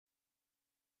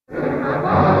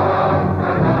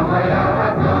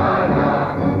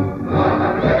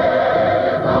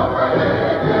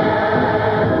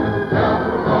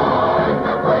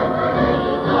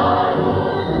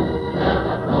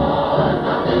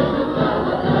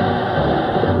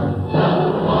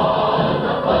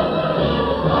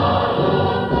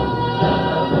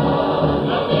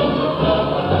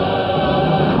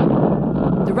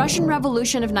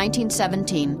Revolution of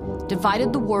 1917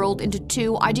 divided the world into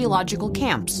two ideological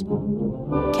camps,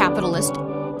 capitalist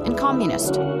and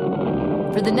communist.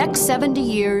 For the next 70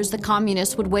 years, the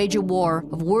communists would wage a war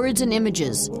of words and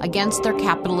images against their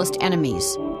capitalist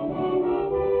enemies.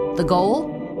 The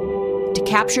goal? To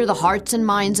capture the hearts and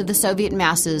minds of the Soviet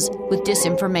masses with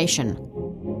disinformation.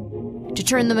 To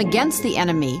turn them against the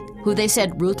enemy, who they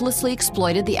said ruthlessly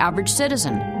exploited the average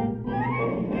citizen.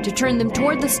 To turn them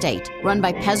toward the state, run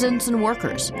by peasants and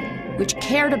workers, which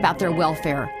cared about their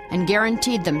welfare and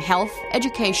guaranteed them health,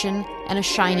 education, and a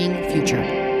shining future.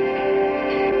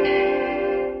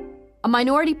 A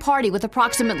minority party with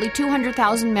approximately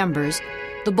 200,000 members,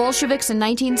 the Bolsheviks in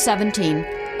 1917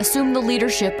 assumed the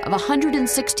leadership of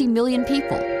 160 million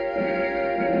people,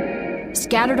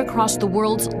 scattered across the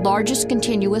world's largest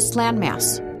continuous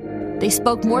landmass. They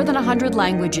spoke more than 100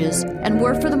 languages and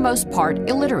were, for the most part,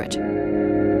 illiterate.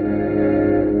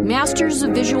 Masters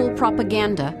of visual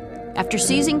propaganda, after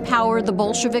seizing power, the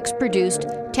Bolsheviks produced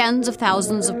tens of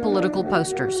thousands of political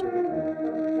posters.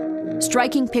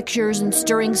 Striking pictures and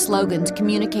stirring slogans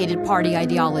communicated party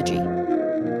ideology.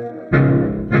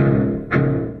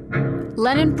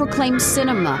 Lenin proclaimed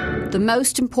cinema the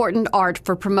most important art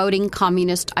for promoting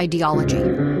communist ideology.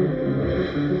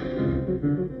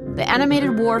 The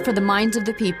animated war for the minds of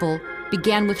the people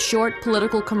began with short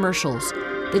political commercials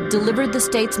that delivered the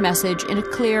state's message in a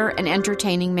clear and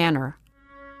entertaining manner.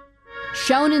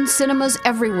 Shown in cinemas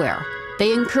everywhere,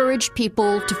 they encouraged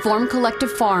people to form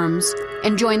collective farms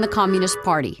and join the Communist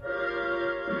Party.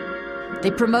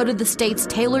 They promoted the state's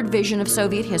tailored vision of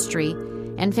Soviet history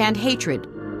and fanned hatred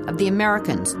of the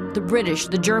Americans, the British,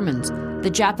 the Germans, the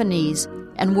Japanese,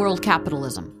 and world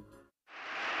capitalism.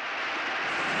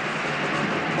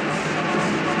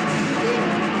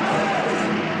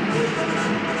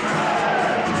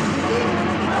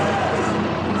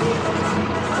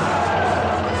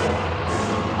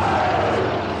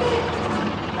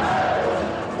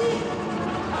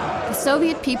 The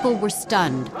Soviet people were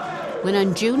stunned when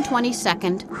on June 22,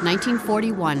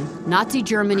 1941, Nazi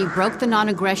Germany broke the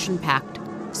Non-Aggression Pact,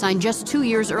 signed just 2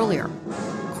 years earlier,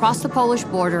 crossed the Polish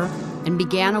border, and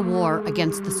began a war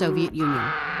against the Soviet Union.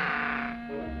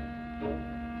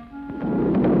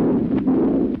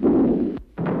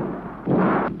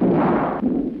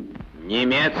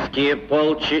 Немецкие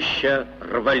полчища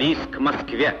рвались к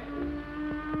Москве.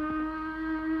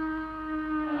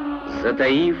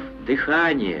 Затаив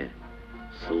дыхание,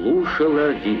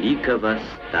 слушала великого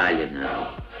Сталина.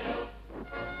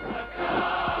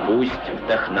 Пусть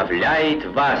вдохновляет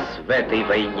вас в этой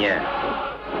войне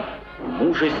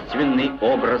мужественный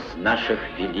образ наших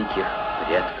великих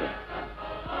предков.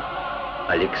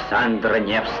 Александра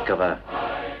Невского,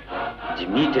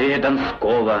 Дмитрия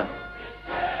Донского,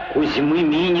 Кузьмы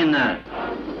Минина,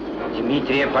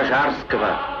 Дмитрия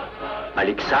Пожарского,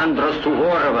 Александра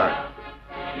Суворова,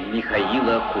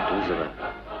 Михаила Кутузова.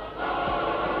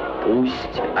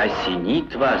 Пусть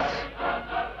осенит вас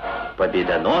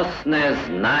победоносное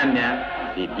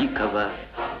знамя великого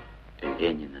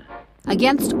Ленина.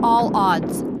 Against all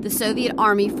odds, the Soviet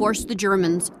army forced the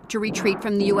Germans to retreat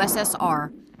from the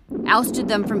USSR, ousted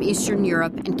them from Eastern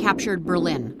Europe, and captured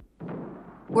Berlin.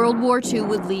 World War II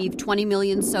would leave 20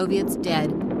 million Soviets dead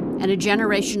and a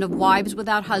generation of wives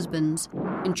without husbands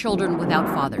and children without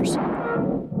fathers.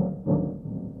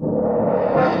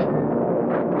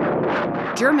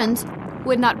 Germans, who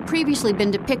had not previously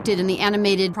been depicted in the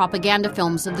animated propaganda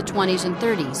films of the 20s and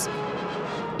 30s,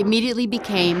 immediately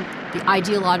became the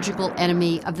ideological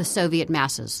enemy of the Soviet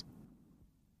masses.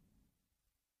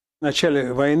 В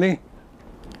начале войны,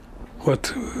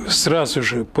 вот сразу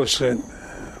же после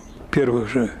первых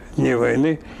же дней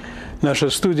войны,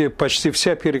 наша студия почти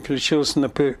вся переключилась на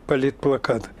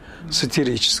политплакаты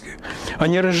сатирические.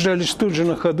 Они рождались тут же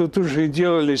на ходу, тут же и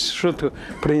делались, что-то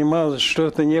принималось,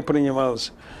 что-то не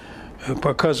принималось,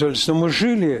 показывались. Но мы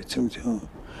жили этим делом.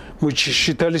 Мы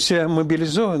считали себя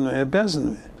мобилизованными,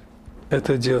 обязанными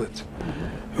это делать.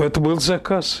 Это был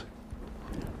заказ.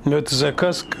 Но это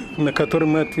заказ, на который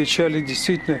мы отвечали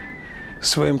действительно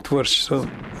своим творчеством,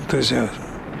 энтузиазмом.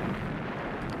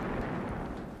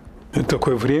 Это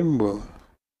такое время было.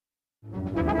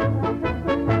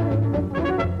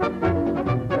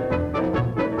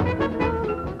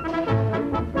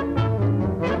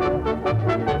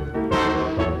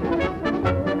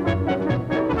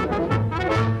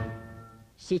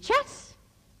 Сейчас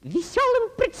веселым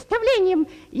представлением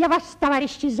я вас,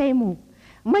 товарищи, займу.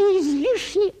 Мои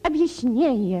излишние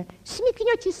объяснения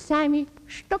смекнете сами,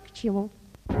 что к чему.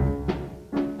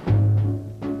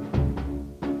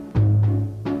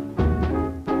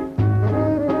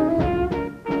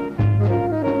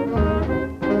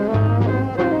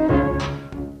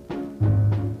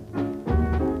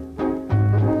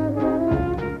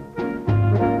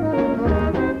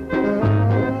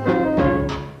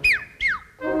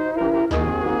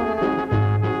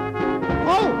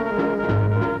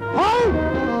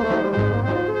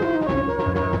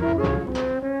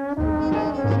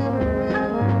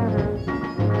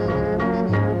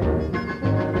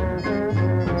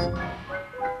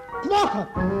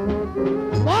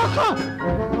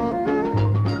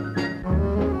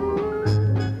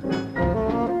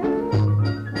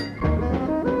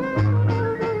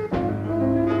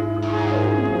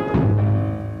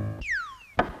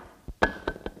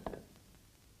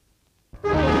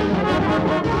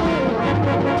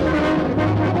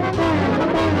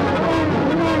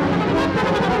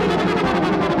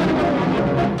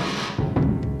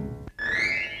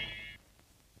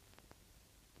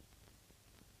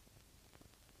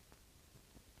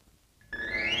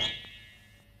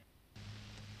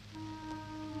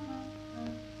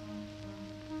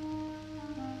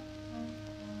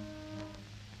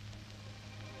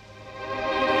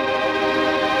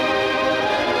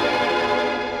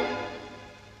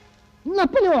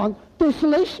 Наполеон, ты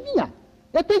слышишь меня?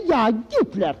 Это я,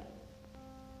 Гитлер.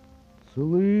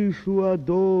 Слышу,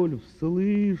 Адольф,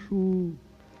 слышу.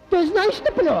 Ты знаешь,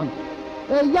 Наполеон,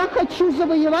 я хочу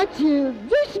завоевать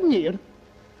весь мир.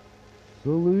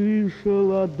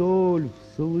 Слышал, Адольф,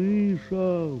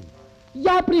 слышал.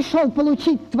 Я пришел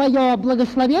получить твое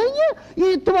благословение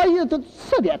и твой этот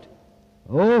совет.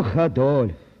 Ох,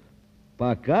 Адольф,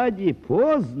 пока не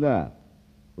поздно,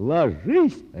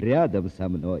 ложись рядом со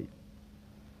мной.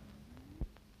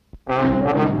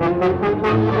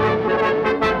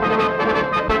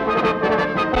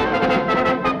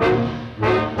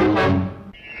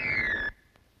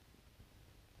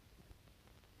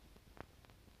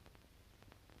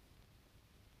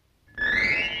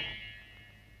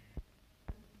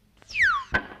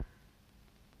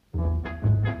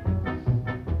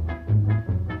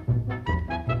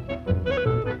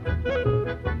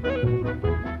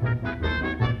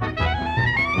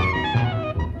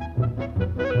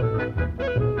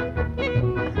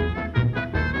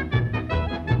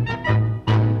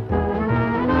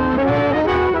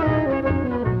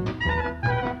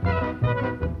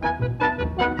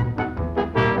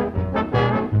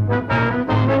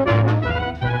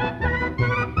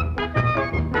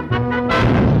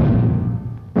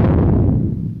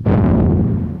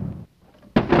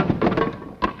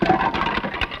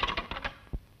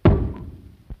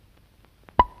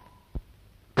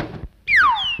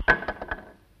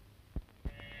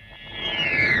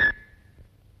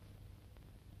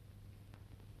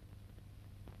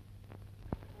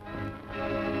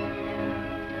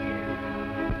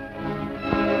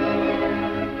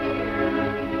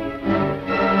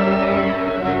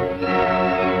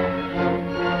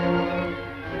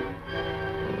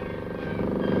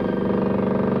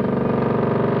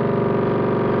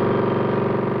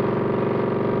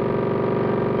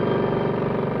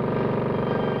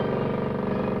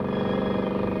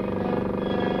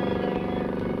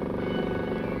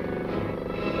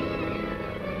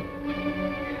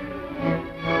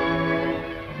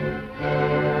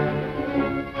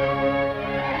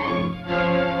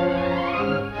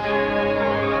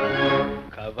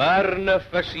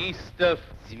 Фашистов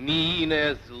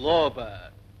змеиная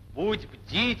злоба. Будь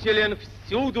бдителен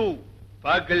всюду,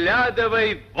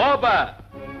 поглядывай в оба.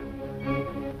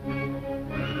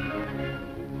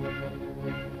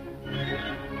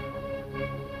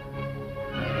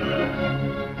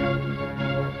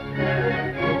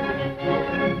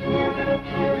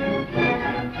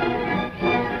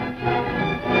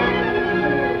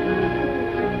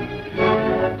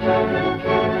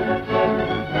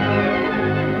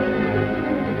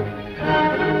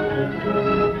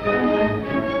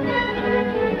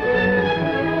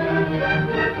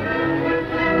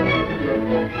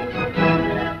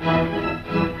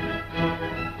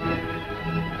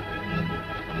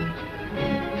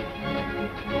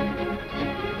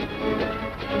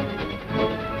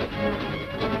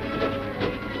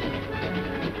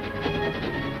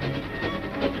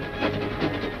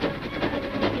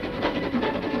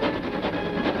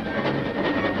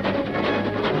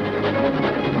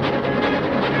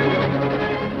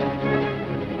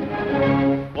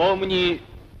 Помни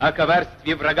о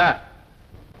коварстве врага.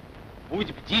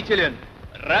 Будь бдителен,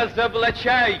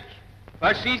 разоблачай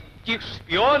фашистских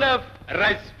шпионов,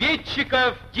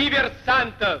 разведчиков,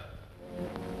 диверсантов.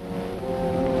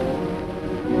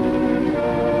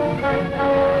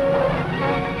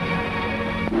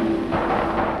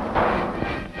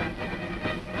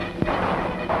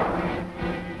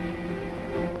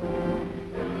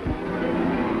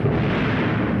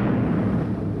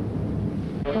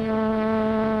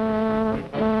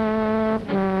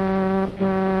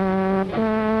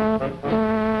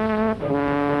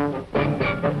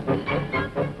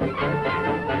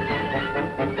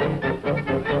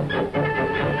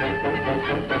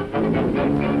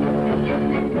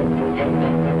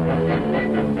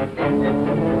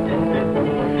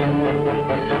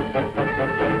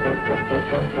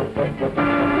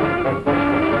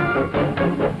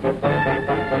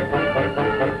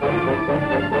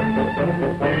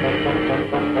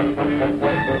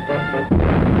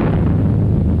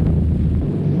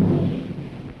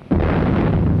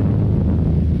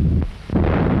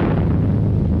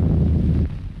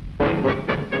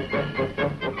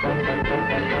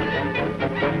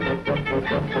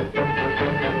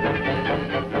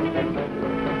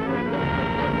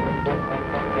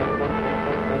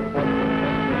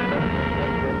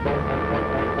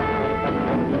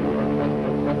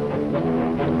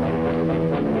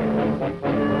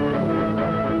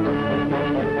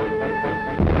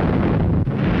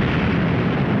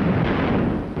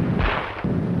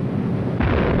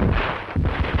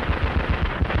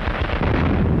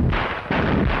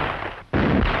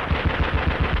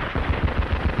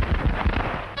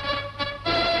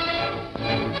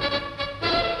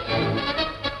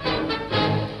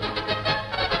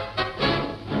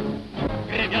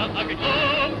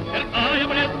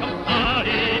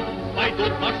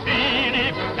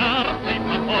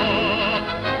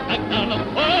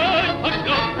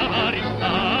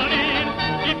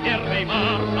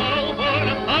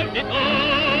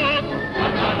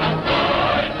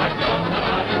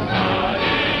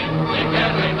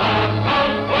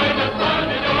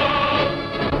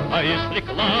 Если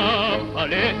к нам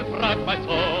полезет враг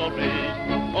матерый,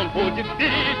 он будет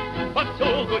бить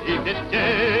повсюду и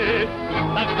везде.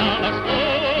 Тогда нас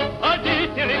ждут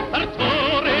водители,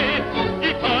 стартеры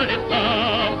и по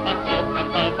лесам, по сопкам,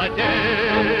 по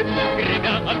воде.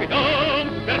 Гремя огнем,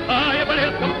 сверкая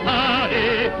блеском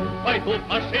стали, пойдут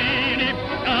машины в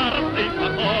яростный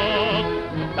поток.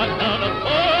 Тогда нас в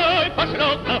бой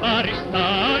пошлет товарищ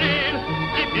Сталин,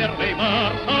 и первый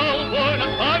маршал война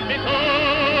поведет.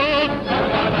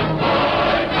 Тогда нас в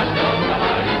бой пошлет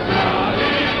товарищ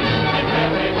Сталин, и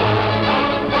первый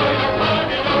маршал война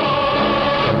поведет.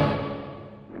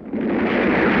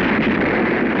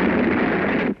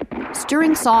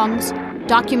 Stirring songs,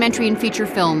 documentary and feature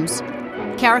films,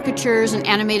 caricatures and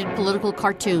animated political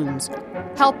cartoons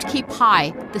helped keep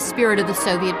high the spirit of the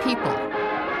Soviet people.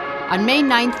 On May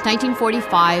 9,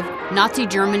 1945, Nazi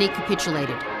Germany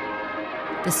capitulated.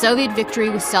 The Soviet victory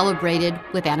was celebrated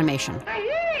with animation.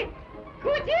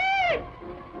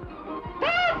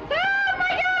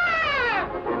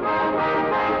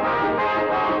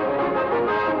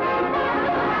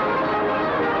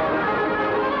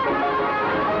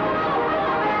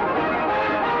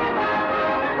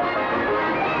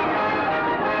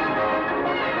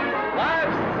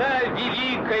 Славься,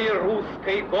 великий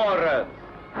русский город!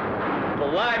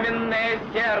 Пламенное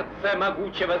сердце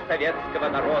могучего советского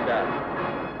народа.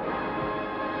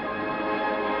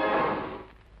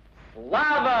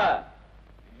 Слава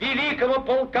великому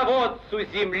полководцу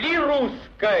земли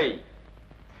русской,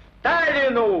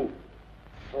 Сталину!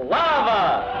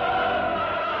 Слава!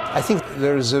 I think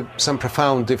there is some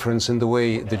profound difference in the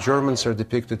way the Germans are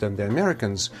depicted and the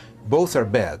Americans. Both are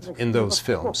bad in those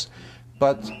films.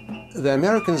 But the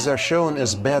Americans are shown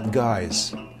as bad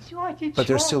guys, but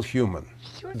they're still human.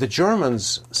 The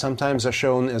Germans sometimes are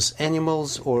shown as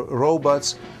animals or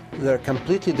robots. They're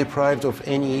completely deprived of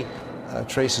any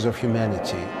traces of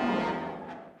humanity.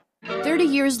 30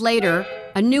 years later,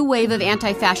 a new wave of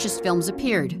anti-fascist films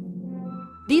appeared.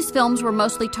 These films were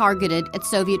mostly targeted at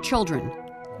Soviet children.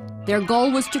 Their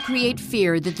goal was to create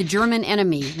fear that the German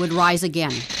enemy would rise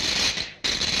again.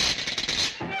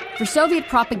 For Soviet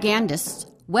propagandists,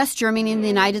 West Germany and the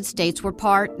United States were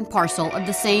part and parcel of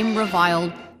the same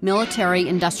reviled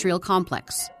military-industrial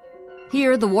complex.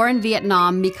 Here, the war in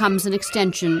Vietnam becomes an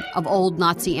extension of old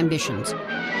Nazi ambitions.